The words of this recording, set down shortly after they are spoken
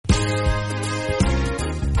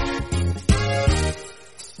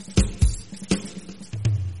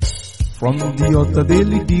From the altar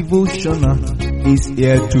daily devotional is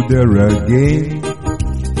here to there again.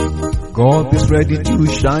 God is ready to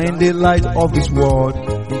shine the light of His word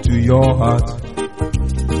into your heart.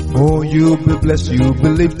 Oh, you'll be blessed, you'll be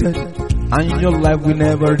lifted, and your life will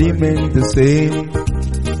never remain the same.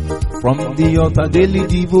 From the altar daily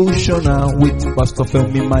devotional with Pastor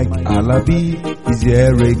Femi Mike Alabi is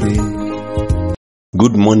here again.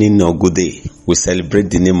 Good morning or good day. We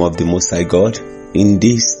celebrate the name of the Most High God in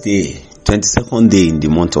this day, 22nd day in the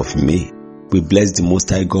month of May. We bless the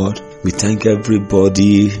Most High God. We thank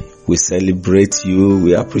everybody. We celebrate you.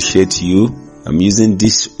 We appreciate you. I'm using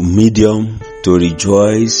this medium to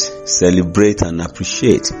rejoice, celebrate, and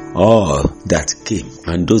appreciate all that came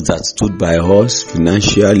and those that stood by us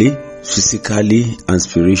financially, physically, and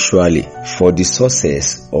spiritually for the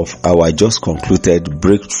success of our just concluded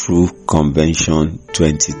Breakthrough Convention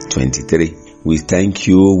 2023. We thank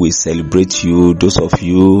you, we celebrate you. Those of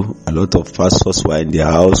you, a lot of pastors were in the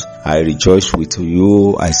house. I rejoice with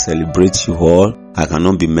you. I celebrate you all. I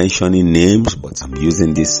cannot be mentioning names, but I'm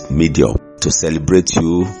using this medium to celebrate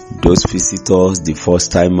you, those visitors, the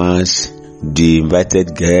first timers, the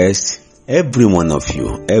invited guests, every one of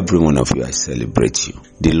you, I celebrate you.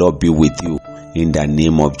 The Lord be with you in the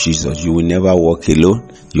name of Jesus. You will never walk alone.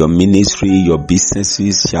 Your ministry, your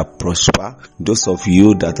businesses shall prosper. Those of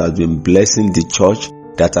you that have been blessing the church,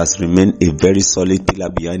 that has remained a very solid pillar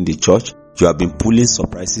behind the church, you have been pulling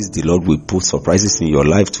surprises. The Lord will put surprises in your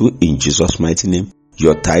life too, in Jesus' mighty name.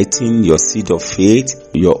 Your tithing, your seed of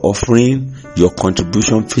faith, your offering, your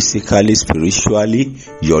contribution physically, spiritually,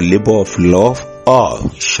 your labor of love, all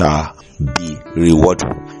shall be rewarded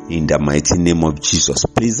in the mighty name of Jesus.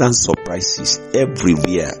 Pleasant surprises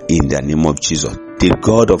everywhere in the name of Jesus. The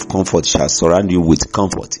God of comfort shall surround you with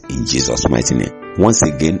comfort in Jesus' mighty name. Once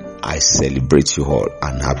again, I celebrate you all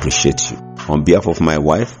and appreciate you. On behalf of my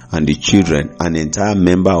wife and the children and the entire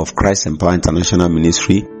member of Christ Empower International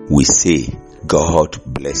Ministry, we say, God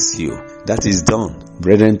bless you. That is done.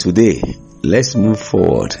 Brethren, today, let's move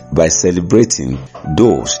forward by celebrating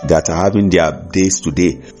those that are having their days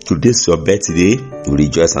today. Today's your birthday. We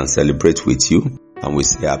rejoice and celebrate with you. And we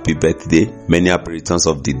say happy birthday. Many happy returns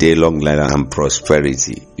of the day, long life and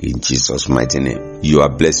prosperity in Jesus' mighty name. You are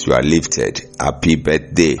blessed, you are lifted. Happy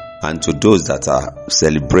birthday. And to those that are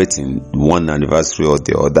celebrating one anniversary or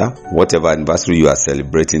the other, whatever anniversary you are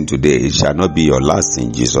celebrating today, it shall not be your last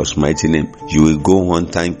in Jesus' mighty name. You will go on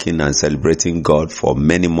thanking and celebrating God for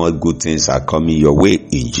many more good things are coming your way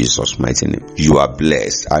in Jesus' mighty name. You are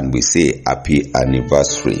blessed, and we say happy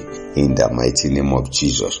anniversary in the mighty name of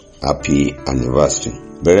Jesus. Happy anniversary.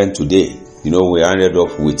 Brethren, today, we ended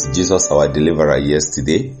up with Jesus our deliverer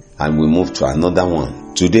yesterday, and we moved to another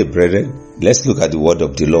one. Today, brethren, let's look at the word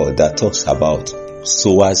of the Lord that talks about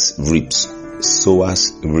sowers reaps.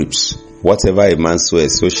 Sowers reaps. Whatever a man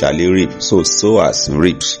sows, so shall he reap. So sowers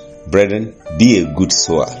reaps. Brethren, be a good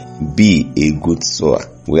sower. Be a good sower.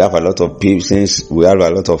 We have a lot of patience. We have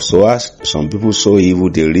a lot of sowers. Some people sow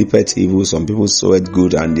evil, they reap it evil. Some people sow it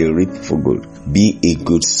good and they reap for good. Be a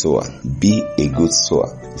good sower. Be a good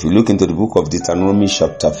sower. If you look into the book of Deuteronomy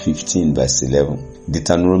chapter 15 verse 11.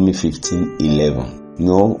 Deuteronomy 15:11.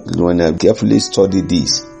 When I carefully study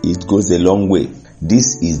this, it goes a long way.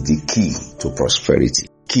 This is the key to prosperity.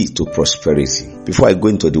 Key to prosperity. Before I go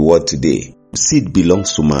into the word today, seed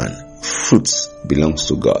belongs to man. Fruits belongs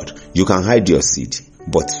to God. You can hide your seed,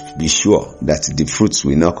 but be sure that the fruits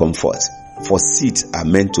will not come forth. For seeds are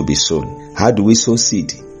meant to be sown. How do we sow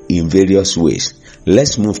seed? In various ways.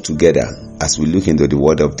 Let's move together as we look into the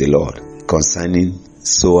word of the Lord concerning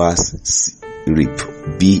sowers reap.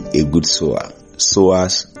 Be a good sower.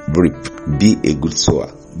 Sowers reap. Be a good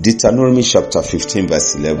sower. Deuteronomy chapter 15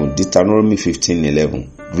 verse 11. Deuteronomy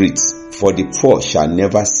 15:11 reads, For the poor shall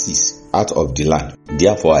never cease out of the land.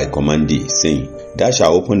 Therefore I command thee, saying, Thou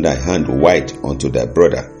shalt open thy hand wide unto thy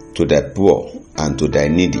brother, to thy poor, and to thy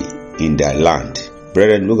needy in thy land.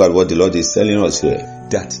 Brethren, look at what the Lord is telling us here.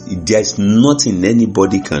 That there is nothing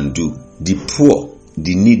anybody can do. The poor,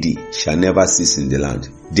 the needy shall never cease in the land.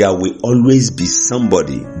 There will always be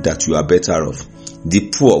somebody that you are better off.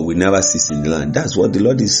 The poor will never cease in the land. That's what the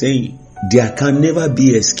Lord is saying. There can never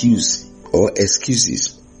be excuse or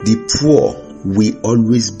excuses. The poor will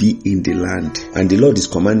always be in the land. And the Lord is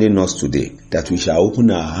commanding us today that we shall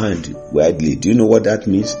open our hand widely. Do you know what that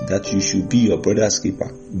means? That you should be your brother's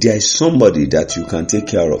keeper. There is somebody that you can take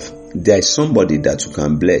care of. There is somebody that you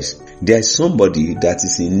can bless. There is somebody that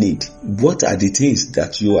is in need. What are the things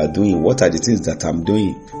that you are doing? What are the things that I'm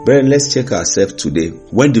doing? Brethren, let's check ourselves today.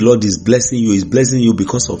 When the Lord is blessing you, He's blessing you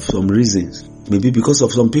because of some reasons. Maybe because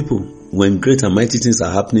of some people. When great and mighty things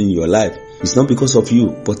are happening in your life, It's not because of you,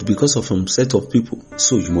 but because of some set of people.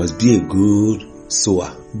 So you must be a good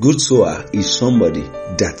sower. Good sower is somebody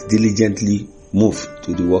that diligently move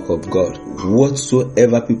to the work of God.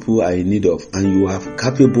 Whatsoever people are in need of and you are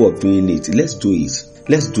capable of doing it, let's do it.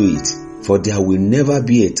 Let's do it. For there will never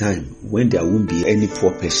be a time when there won't be any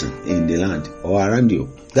poor person in the land or around you.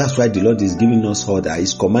 That's why the Lord is giving us order.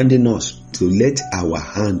 He's commanding us to let our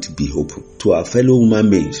hand be open to our fellow human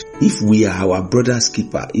beings. If we are our brother's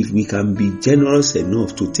keeper, if we can be generous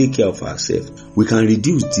enough to take care of ourselves, we can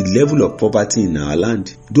reduce the level of poverty in our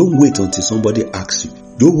land. Don't wait until somebody asks you.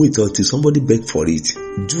 Don't wait until somebody begs for it.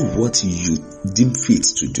 Do what you deem fit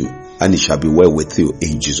to do, and it shall be well with you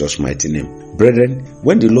in Jesus' mighty name. Brethren,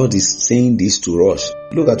 when the Lord is saying this to us,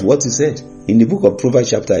 look at what he said in the book of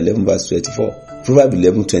Proverbs chapter 11 verse 24. Proverbs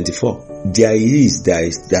 11:24. There is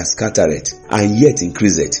that scattereth and yet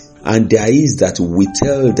increaseth, and there is that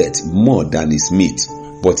withheldeth more than is meet,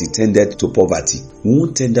 but it tended to poverty. We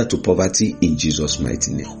won't tender to poverty in Jesus'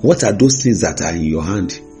 mighty name. What are those things that are in your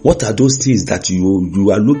hand? What are those things that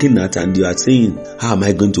you are looking at and you are saying, how am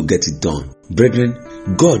I going to get it done? Brethren,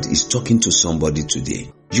 God is talking to somebody today.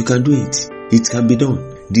 You can do it. It can be done.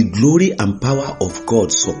 The glory and power of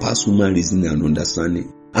God surpass human reasoning and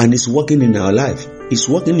understanding. And it's working in our life. It's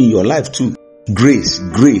working in your life too. Grace,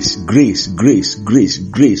 grace, grace, grace, grace,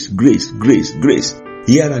 grace, grace, grace, grace.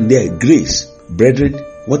 Here and there, grace. Brethren,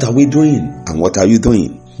 what are we doing? And what are you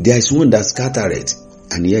doing? There is one that scattereth,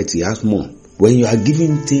 and yet he has more. When you are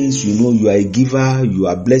giving things, you know you are a giver, you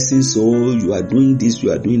are blessing soul, you are doing this,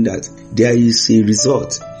 you are doing that. There is a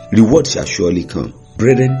result. Reward shall surely come.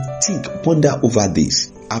 Brethren, think, ponder over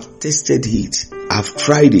this. I've tested it. I've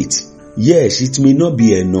tried it. Yes, it may not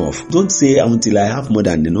be enough. Don't say until I have more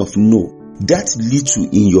than enough. No. That little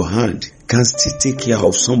in your hand can still take care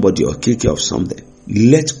of somebody or take care of something.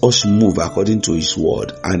 Let us move according to his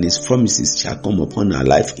word, and his promises shall come upon our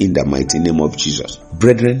life in the mighty name of Jesus.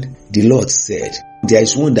 Brethren, the Lord said, there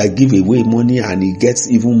is one that give away money and he gets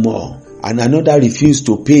even more, and another refused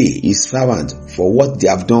to pay his servant for what they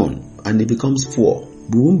have done, and he becomes poor.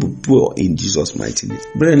 We won't be poor in Jesus' mighty name.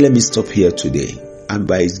 Brethren, let me stop here today, and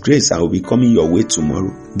by his grace I will be coming your way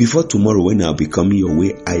tomorrow. Before tomorrow, when I will be coming your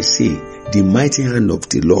way, I say, the mighty hand of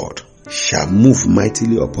the Lord shall move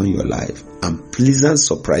mightily upon your life, and pleasant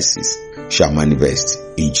surprises shall manifest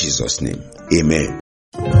in Jesus' name. Amen.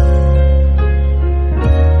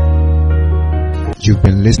 You've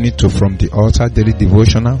been listening to From the Altar Daily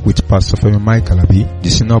Devotional with Pastor Femi Mike Alabi, the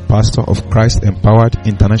Senior Pastor of Christ Empowered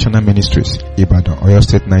International Ministries, Ibadan, Oyo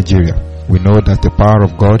State, Nigeria. We know that the power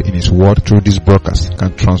of God in His Word through this broadcast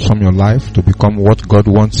can transform your life to become what God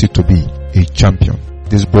wants you to be, a champion.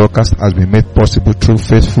 This broadcast has been made possible through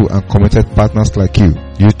faithful and committed partners like you.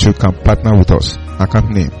 You too can partner with us.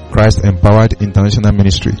 Account name, Christ Empowered International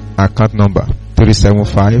Ministry. Account number,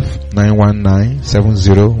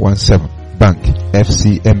 375-919-7017. Bank,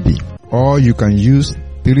 FCMB. Or you can use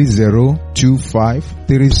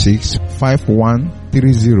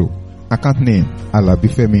 3025365130. Account name,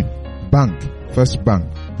 Alabifemi. Bank, First Bank.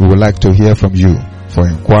 We would like to hear from you. For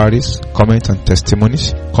inquiries, comments and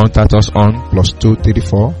testimonies, contact us on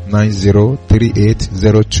 +234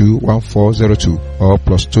 9038021402 or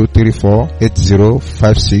 +234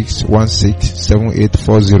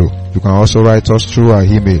 8056167840. You can also write us through our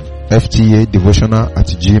email,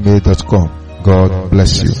 ftadevotional@gmail.com. God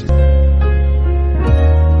bless you.